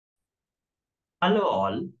Hello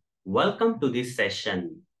all, welcome to this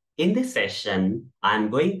session. In this session, I'm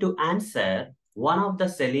going to answer one of the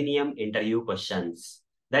Selenium interview questions.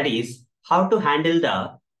 That is, how to handle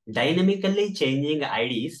the dynamically changing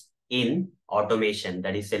IDs in automation,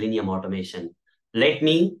 that is Selenium automation. Let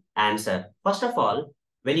me answer. First of all,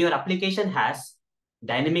 when your application has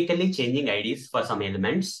dynamically changing IDs for some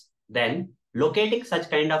elements, then locating such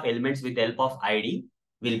kind of elements with the help of ID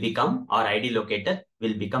will become, or ID locator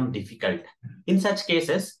will become difficult. In such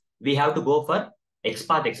cases, we have to go for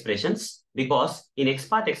XPath expressions because in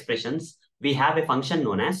XPath expressions, we have a function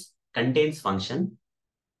known as contains function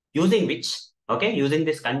using which, using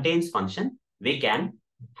this contains function, we can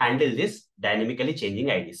handle this dynamically changing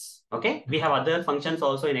IDs. Okay, we have other functions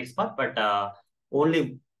also in XPath, but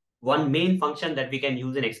only one main function that we can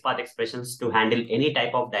use in XPath expressions to handle any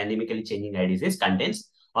type of dynamically changing IDs is contains,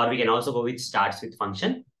 or we can also go with starts with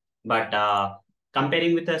function. But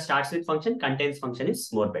comparing with the starts with function, contains function is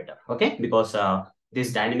more better. Okay, because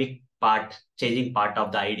this dynamic part, changing part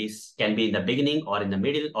of the IDs can be in the beginning or in the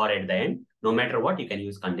middle or at the end. No matter what, you can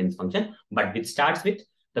use contains function, but it starts with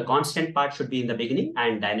the constant part should be in the beginning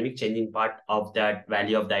and dynamic changing part of that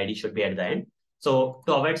value of the ID should be at the end. So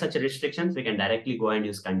to avoid such restrictions, we can directly go and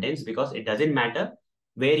use contains because it doesn't matter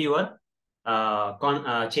where you are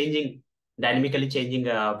dynamically changing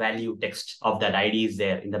value text of that ID is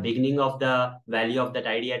there in the beginning of the value of that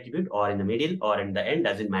ID attribute or in the middle or in the end,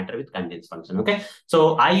 doesn't matter with contains function. Okay,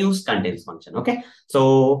 so I use contains function. Okay,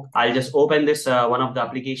 so I'll just open this one of the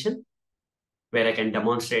application where I can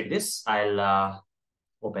demonstrate this. I'll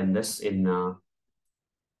open this in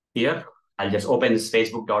here. I'll just open this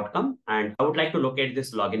facebook.com and I would like to locate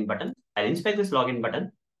this login button. I'll inspect this login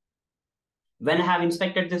button. When I have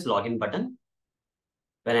inspected this login button,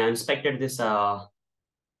 when I inspected this, sorry,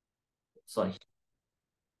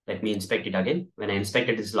 let me inspect it again. When I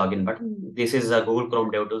inspected this login button, this is a Google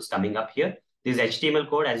Chrome DevTools coming up here. This is HTML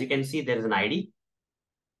code. As you can see, there is an ID.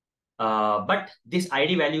 But this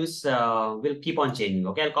ID values will keep on changing.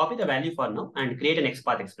 Okay, I'll copy the value for now and create an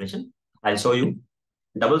XPath expression. I'll show you.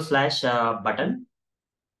 /button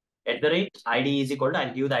 @ID is equal to,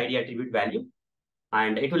 I'll give the ID attribute value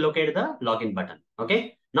and it will locate the login button.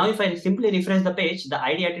 Okay. Now, if I simply refresh the page, the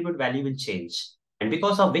ID attribute value will change. And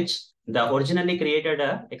because of which the originally created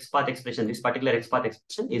XPath expression, this particular XPath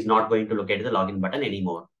expression is not going to locate the login button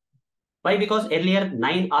anymore. Why? Because earlier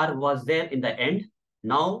 9R was there in the end.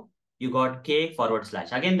 Now you got K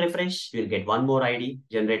 /. Again, refresh, you'll get one more ID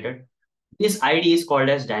generated. This ID is called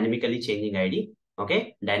as dynamically changing ID.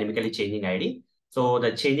 Okay, dynamically changing ID. So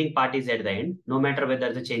the changing part is at the end. No matter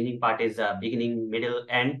whether the changing part is beginning, middle,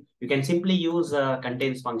 end, you can simply use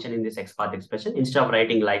contains function in this XPath expression. Instead of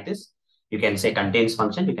writing like this, you can say contains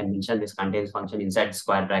function. You can mention this contains function inside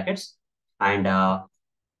square brackets and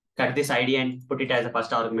cut this ID and put it as the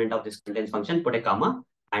first argument of this contains function, put a comma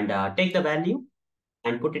and take the value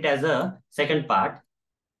and put it as a second part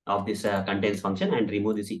of this contains function and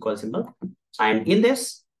remove this equal symbol. And in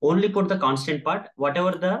this, only put the constant part,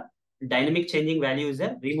 whatever the dynamic changing value is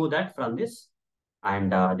there, remove that from this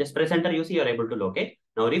and just press enter, you see you're able to locate.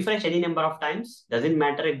 Now refresh any number of times, doesn't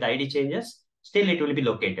matter if the ID changes, still it will be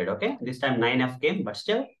located. Okay, this time 9F came, but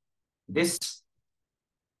still this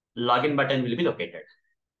login button will be located.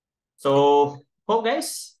 So hope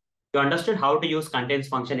guys, you understood how to use contains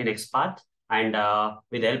function in XPath and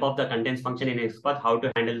with the help of the contains function in XPath, how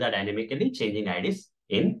to handle the dynamically changing IDs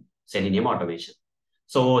in Selenium automation.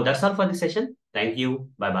 So that's all for this session. Thank you.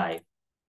 Bye-bye.